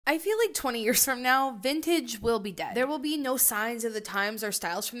I feel like 20 years from now, vintage will be dead. There will be no signs of the times or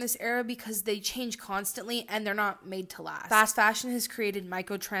styles from this era because they change constantly and they're not made to last. Fast fashion has created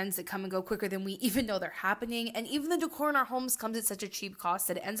micro trends that come and go quicker than we even know they're happening, and even the decor in our homes comes at such a cheap cost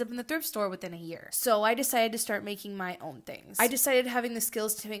that it ends up in the thrift store within a year. So I decided to start making my own things. I decided having the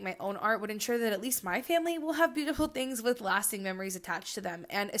skills to make my own art would ensure that at least my family will have beautiful things with lasting memories attached to them.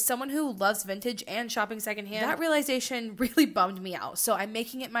 And as someone who loves vintage and shopping secondhand, that realization really bummed me out. So I'm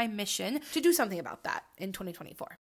making it my mission to do something about that in 2024.